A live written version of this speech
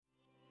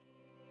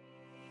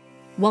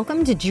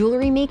Welcome to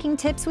Jewelry Making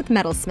Tips with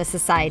Metalsmith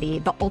Society,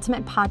 the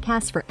ultimate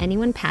podcast for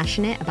anyone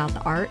passionate about the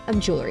art of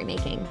jewelry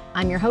making.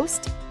 I'm your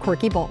host,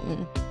 Corky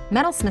Bolton.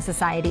 Metalsmith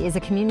Society is a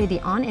community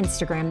on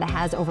Instagram that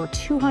has over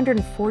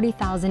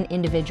 240,000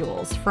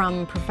 individuals,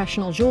 from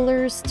professional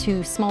jewelers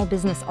to small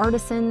business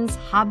artisans,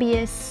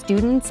 hobbyists,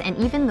 students, and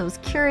even those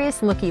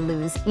curious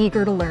looky-loos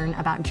eager to learn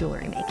about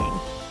jewelry making.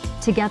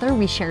 Together,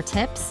 we share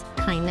tips,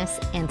 kindness,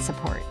 and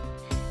support.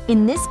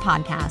 In this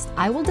podcast,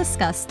 I will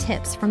discuss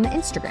tips from the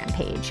Instagram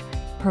page,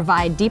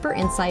 provide deeper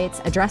insights,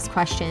 address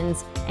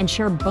questions, and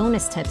share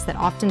bonus tips that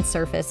often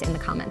surface in the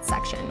comments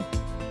section.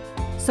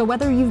 So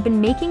whether you've been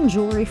making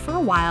jewelry for a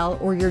while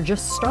or you're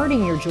just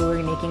starting your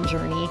jewelry making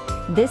journey,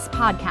 this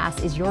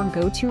podcast is your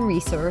go-to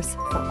resource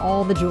for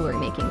all the jewelry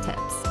making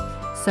tips.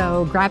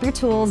 So grab your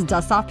tools,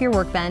 dust off your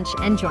workbench,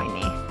 and join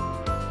me.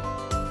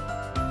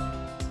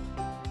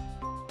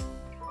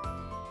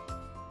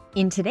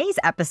 In today's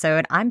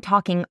episode, I'm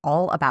talking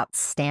all about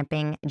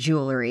stamping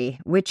jewelry,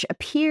 which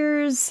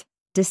appears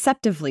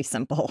deceptively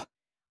simple.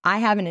 I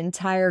have an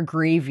entire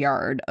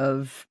graveyard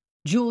of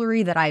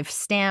jewelry that I've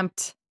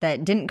stamped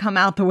that didn't come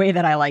out the way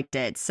that I liked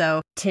it.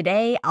 So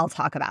today I'll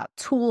talk about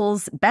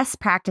tools, best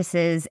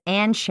practices,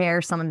 and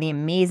share some of the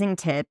amazing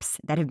tips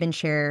that have been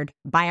shared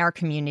by our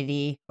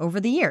community over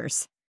the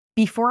years.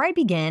 Before I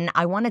begin,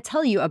 I want to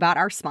tell you about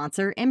our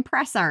sponsor,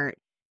 ImpressArt.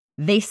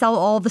 They sell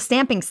all the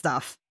stamping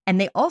stuff. And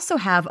they also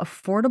have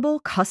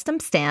affordable custom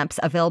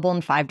stamps available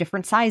in 5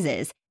 different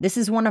sizes. This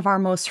is one of our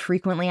most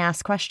frequently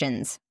asked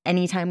questions.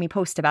 Anytime we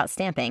post about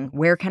stamping,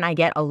 where can I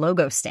get a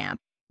logo stamp?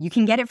 You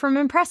can get it from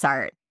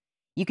ImpressArt.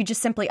 You could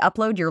just simply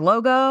upload your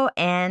logo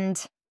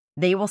and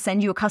they will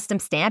send you a custom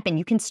stamp and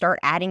you can start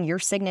adding your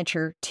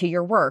signature to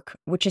your work,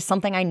 which is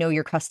something I know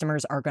your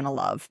customers are going to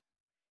love.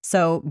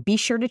 So be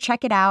sure to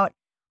check it out.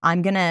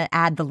 I'm going to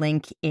add the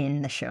link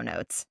in the show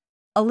notes.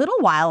 A little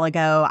while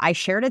ago, I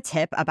shared a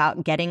tip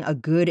about getting a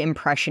good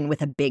impression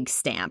with a big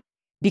stamp,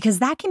 because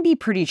that can be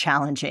pretty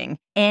challenging.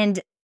 And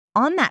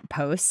on that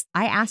post,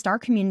 I asked our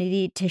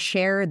community to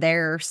share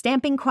their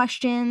stamping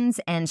questions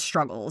and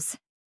struggles,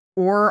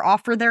 or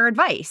offer their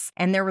advice.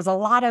 And there was a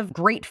lot of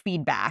great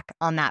feedback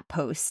on that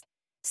post.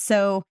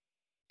 So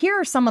here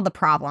are some of the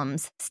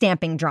problems,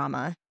 stamping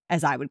drama,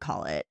 as I would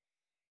call it.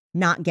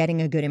 Not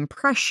getting a good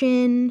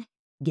impression,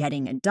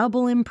 getting a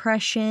double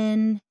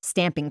impression,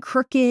 stamping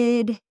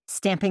crooked,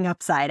 stamping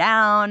upside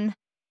down.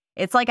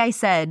 It's like I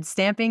said,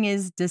 stamping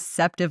is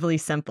deceptively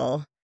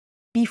simple.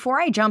 Before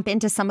I jump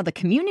into some of the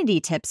community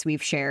tips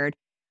we've shared,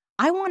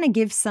 I want to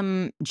give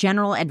some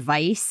general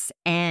advice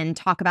and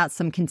talk about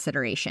some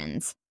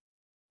considerations.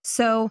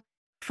 So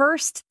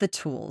first, the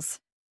tools.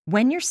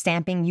 When you're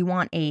stamping, you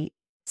want a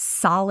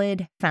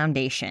solid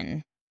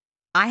foundation.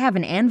 I have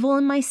an anvil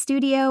in my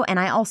studio, and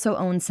I also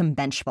own some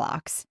bench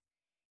blocks.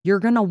 You're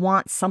going to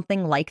want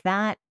something like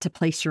that to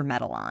place your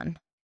metal on.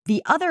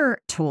 The other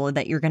tool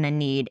that you're going to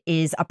need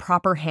is a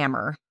proper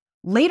hammer.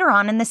 Later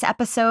on in this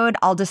episode,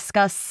 I'll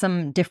discuss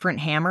some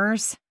different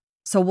hammers,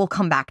 so we'll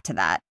come back to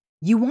that.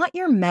 You want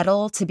your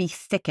metal to be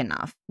thick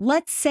enough.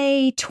 Let's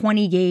say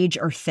 20 gauge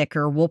or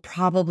thicker will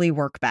probably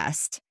work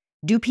best.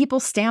 Do people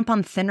stamp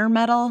on thinner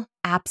metal?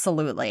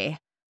 Absolutely.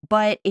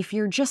 But if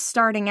you're just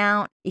starting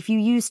out, if you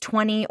use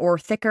 20 or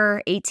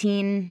thicker,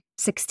 18,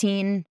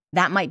 16,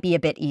 that might be a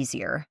bit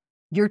easier.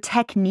 Your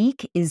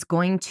technique is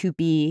going to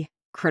be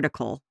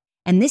critical,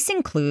 and this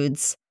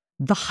includes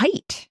the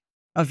height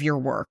of your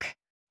work.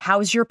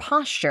 How's your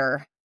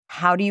posture?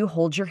 How do you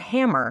hold your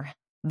hammer?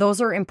 Those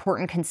are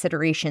important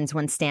considerations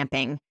when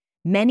stamping.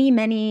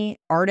 Many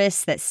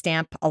artists that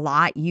stamp a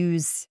lot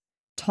use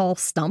tall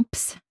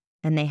stumps,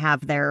 and they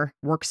have their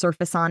work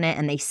surface on it,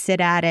 and they sit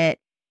at it,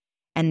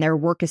 and their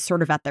work is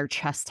sort of at their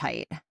chest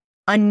height.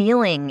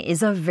 Annealing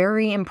is a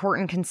very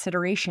important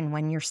consideration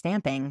when you're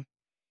stamping.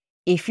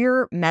 If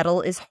your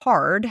metal is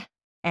hard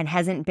and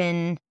hasn't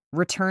been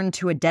returned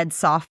to a dead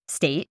soft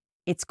state,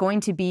 it's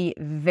going to be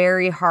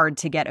very hard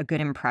to get a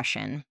good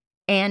impression.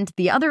 And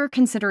the other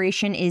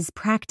consideration is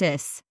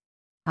practice.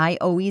 I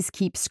always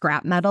keep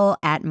scrap metal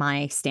at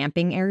my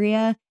stamping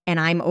area, and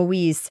I'm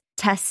always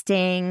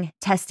testing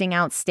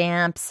out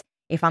stamps.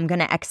 If I'm going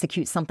to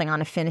execute something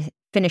on a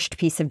finished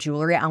piece of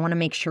jewelry, I want to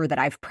make sure that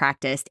I've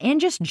practiced. And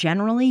just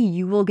generally,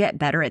 you will get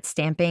better at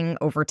stamping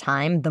over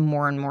time the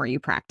more and more you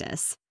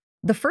practice.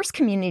 The first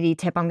community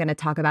tip I'm going to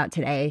talk about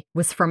today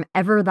was from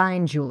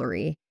Everthine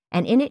Jewelry,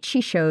 and in it she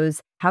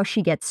shows how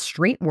she gets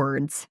straight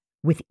words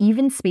with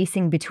even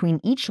spacing between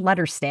each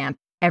letter stamp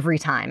every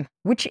time,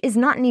 which is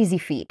not an easy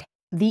feat.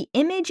 The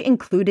image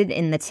included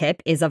in the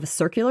tip is of a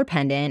circular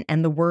pendant,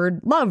 and the word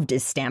loved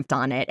is stamped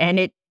on it, and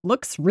it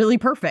looks really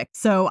perfect,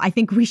 so I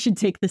think we should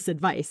take this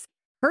advice.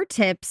 Her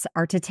tips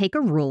are to take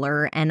a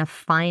ruler and a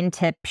fine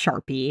tip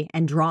Sharpie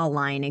and draw a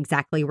line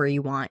exactly where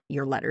you want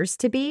your letters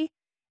to be.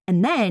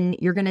 And then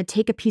you're going to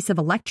take a piece of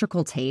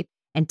electrical tape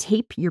and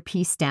tape your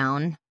piece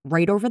down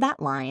right over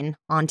that line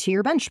onto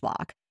your bench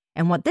block.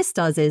 And what this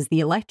does is the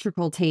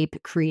electrical tape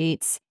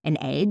creates an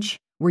edge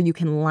where you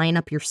can line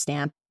up your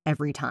stamp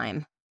every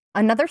time.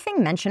 Another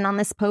thing mentioned on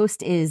this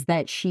post is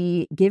that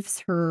she gives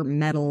her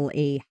metal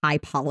a high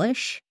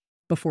polish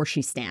before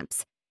she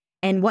stamps.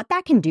 And what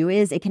that can do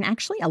is it can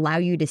actually allow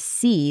you to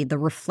see the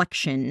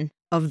reflection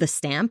of the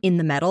stamp in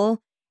the metal,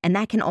 and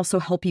that can also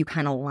help you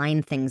kind of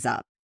line things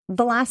up.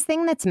 The last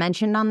thing that's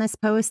mentioned on this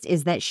post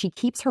is that she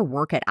keeps her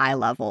work at eye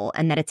level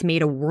and that it's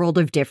made a world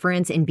of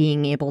difference in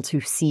being able to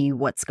see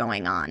what's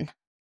going on.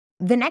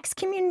 The next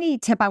community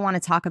tip I want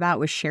to talk about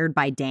was shared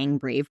by Dang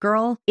Brave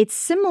Girl. It's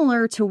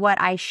similar to what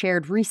I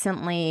shared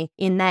recently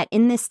in that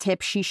in this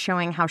tip, she's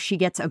showing how she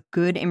gets a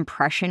good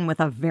impression with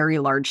a very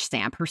large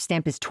stamp. Her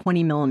stamp is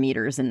 20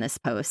 millimeters in this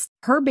post.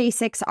 Her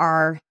basics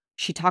are,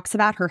 she talks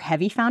about her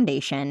heavy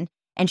foundation,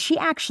 and she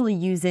actually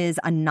uses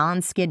a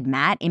non-skid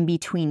mat in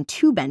between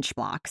two bench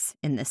blocks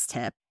in this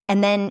tip.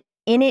 And then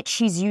in it,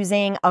 she's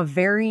using a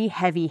very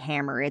heavy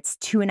hammer. It's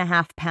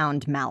 2.5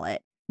 pound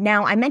mallet.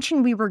 Now, I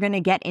mentioned we were going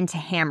to get into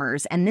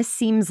hammers, and this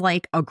seems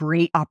like a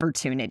great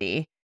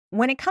opportunity.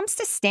 When it comes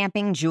to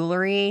stamping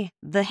jewelry,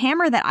 the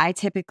hammer that I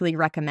typically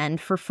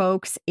recommend for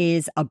folks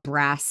is a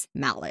brass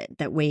mallet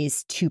that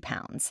weighs 2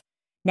 pounds.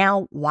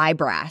 Now, why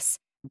brass?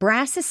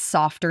 Brass is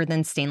softer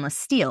than stainless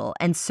steel,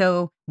 and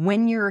so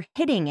when you're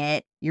hitting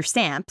it, your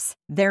stamps,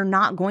 they're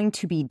not going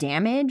to be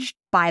damaged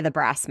by the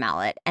brass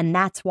mallet, and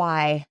that's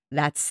why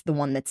that's the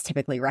one that's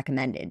typically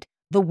recommended.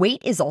 The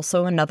weight is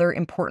also another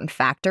important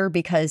factor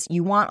because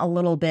you want a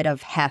little bit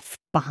of heft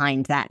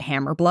behind that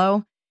hammer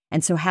blow.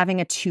 And so having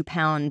a 2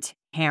 pound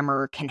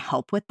hammer can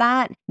help with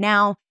that.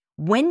 Now,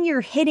 when you're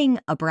hitting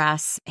a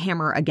brass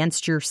hammer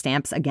against your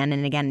stamps again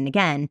and again and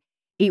again,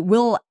 it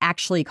will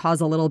actually cause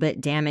a little bit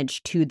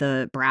damage to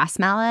the brass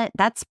mallet.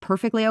 That's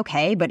perfectly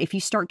okay. But if you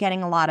start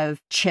getting a lot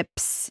of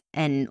chips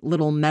and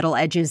little metal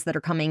edges that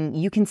are coming,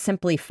 you can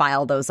simply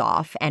file those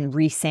off and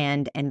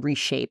resand and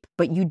reshape.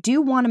 But you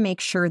do want to make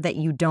sure that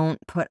you don't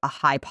put a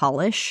high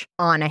polish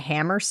on a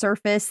hammer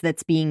surface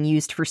that's being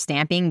used for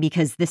stamping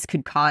because this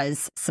could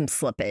cause some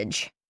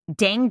slippage.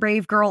 Dang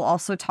Brave Girl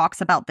also talks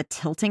about the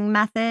tilting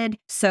method.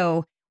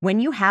 So when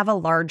you have a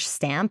large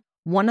stamp,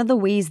 one of the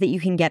ways that you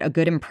can get a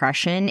good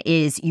impression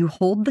is you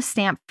hold the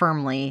stamp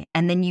firmly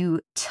and then you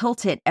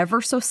tilt it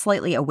ever so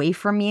slightly away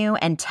from you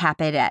and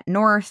tap it at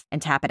north and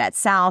tap it at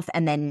south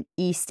and then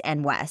east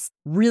and west.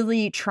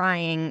 Really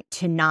trying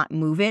to not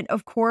move it,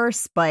 of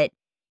course, but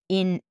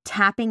in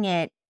tapping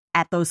it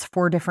at those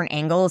 4 different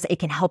angles, it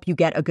can help you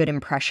get a good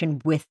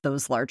impression with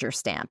those larger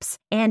stamps.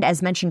 And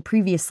as mentioned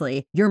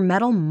previously, your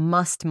metal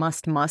must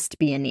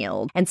be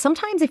annealed. And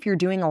sometimes if you're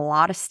doing a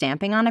lot of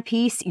stamping on a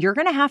piece, you're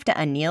going to have to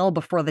anneal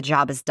before the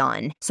job is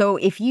done. So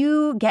if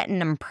you get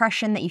an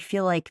impression that you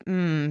feel like,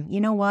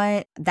 you know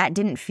what, that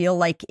didn't feel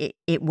like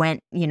it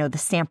went, the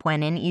stamp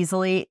went in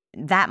easily,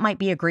 that might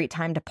be a great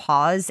time to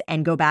pause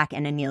and go back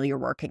and anneal your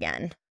work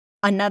again.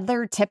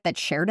 Another tip that's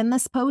shared in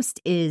this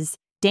post is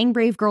Dang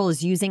Brave Girl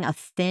is using a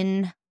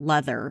thin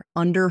leather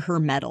under her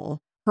metal.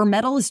 Her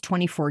metal is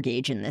 24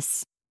 gauge in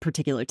this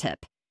particular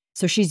tip.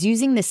 So she's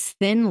using this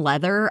thin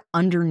leather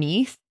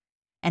underneath,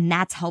 and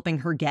that's helping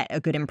her get a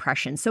good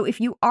impression. So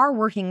if you are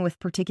working with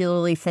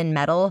particularly thin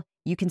metal,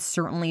 you can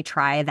certainly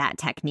try that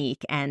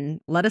technique and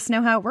let us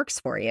know how it works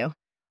for you.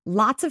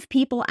 Lots of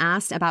people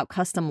asked about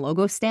custom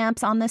logo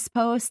stamps on this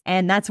post,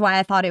 and that's why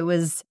I thought it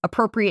was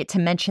appropriate to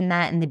mention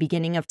that in the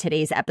beginning of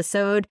today's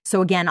episode.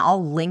 So again,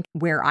 I'll link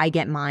where I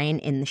get mine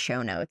in the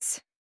show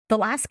notes. The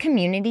last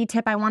community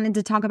tip I wanted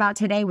to talk about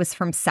today was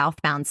from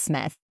Southbound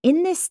Smith.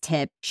 In this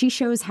tip, she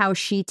shows how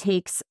she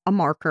takes a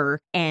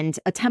marker and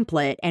a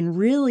template and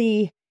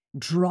really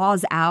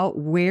draws out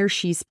where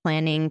she's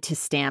planning to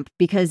stamp,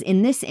 because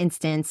in this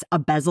instance, a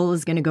bezel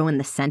is going to go in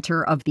the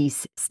center of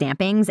these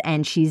stampings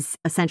and she's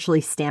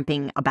essentially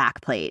stamping a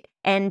back plate.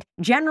 And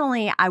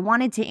generally, I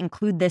wanted to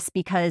include this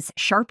because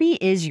Sharpie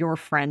is your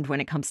friend when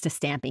it comes to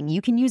stamping.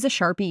 You can use a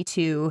Sharpie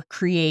to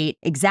create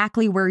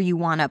exactly where you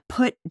want to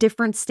put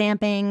different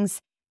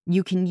stampings.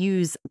 You can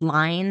use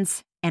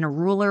lines and a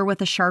ruler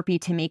with a Sharpie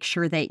to make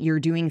sure that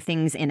you're doing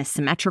things in a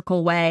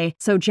symmetrical way.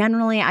 So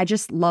generally, I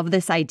just love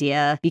this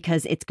idea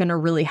because it's going to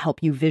really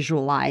help you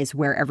visualize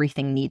where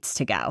everything needs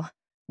to go.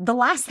 The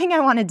last thing I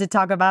wanted to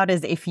talk about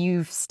is if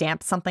you've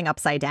stamped something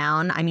upside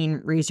down,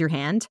 raise your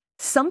hand.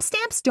 Some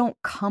stamps don't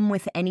come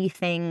with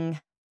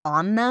anything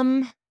on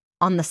them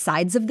on the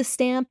sides of the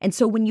stamp. And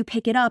so when you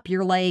pick it up,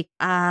 you're like,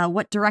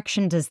 what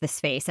direction does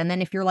this face? And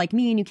then if you're like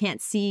me and you can't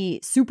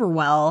see super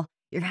well,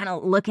 you're kind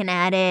of looking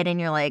at it and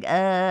you're like,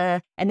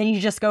 and then you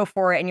just go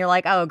for it and you're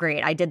like, oh,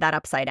 great, I did that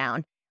upside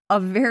down.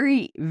 A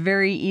very,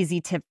 very easy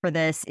tip for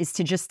this is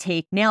to just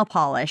take nail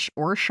polish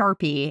or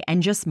Sharpie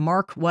and just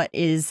mark what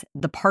is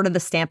the part of the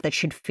stamp that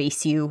should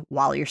face you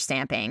while you're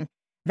stamping.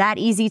 That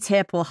easy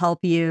tip will help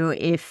you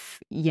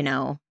if,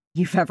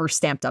 you've ever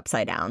stamped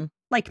upside down,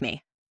 like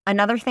me.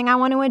 Another thing I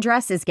want to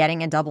address is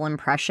getting a double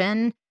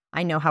impression.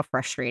 I know how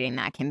frustrating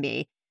that can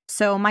be.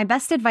 So my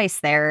best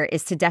advice there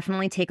is to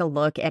definitely take a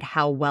look at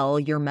how well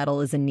your metal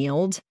is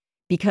annealed,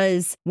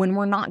 because when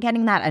we're not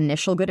getting that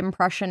initial good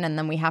impression and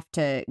then we have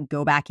to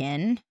go back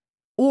in,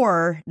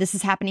 or this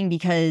is happening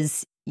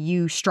because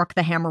you struck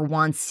the hammer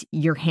once,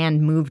 your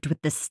hand moved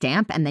with the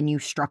stamp, and then you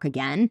struck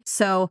again.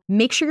 So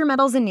make sure your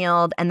metal's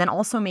annealed, and then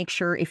also make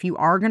sure if you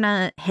are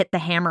gonna hit the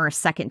hammer a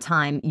second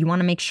time, you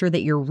wanna make sure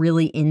that you're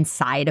really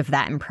inside of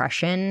that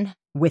impression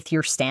with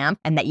your stamp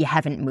and that you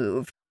haven't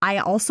moved. I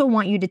also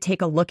want you to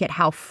take a look at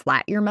how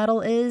flat your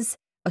metal is,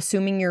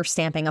 assuming you're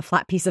stamping a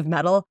flat piece of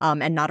metal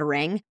and not a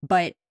ring.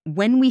 But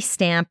when we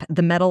stamp,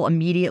 the metal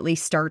immediately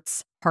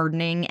starts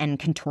hardening and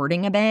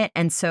contorting a bit.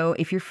 And so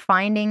if you're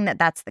finding that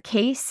that's the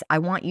case, I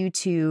want you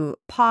to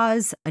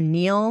pause,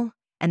 anneal,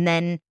 and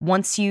then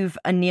once you've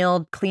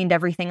annealed, cleaned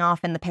everything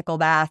off in the pickle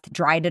bath,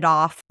 dried it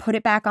off, put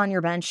it back on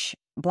your bench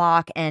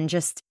block and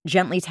just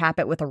gently tap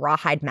it with a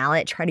rawhide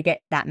mallet. Try to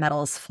get that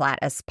metal as flat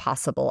as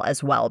possible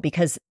as well,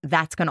 because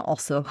that's going to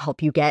also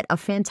help you get a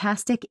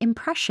fantastic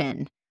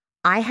impression.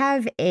 I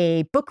have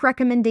a book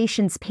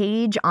recommendations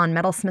page on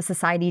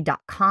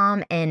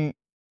metalsmithsociety.com, and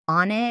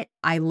on it,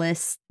 I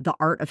list The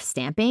Art of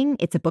Stamping.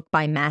 It's a book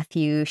by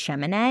Matthew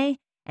Cheminey,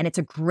 and it's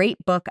a great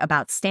book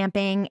about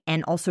stamping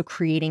and also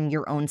creating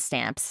your own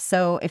stamps.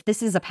 So if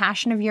this is a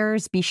passion of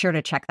yours, be sure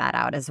to check that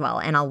out as well,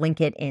 and I'll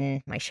link it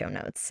in my show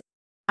notes.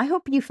 I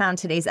hope you found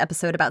today's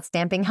episode about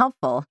stamping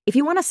helpful. If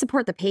you want to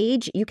support the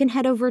page, you can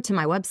head over to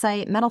my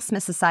website,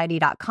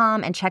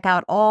 metalsmithsociety.com, and check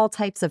out all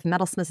types of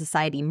Metalsmith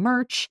Society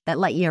merch that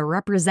let you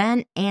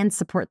represent and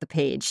support the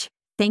page.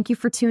 Thank you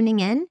for tuning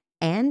in,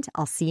 and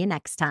I'll see you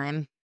next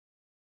time.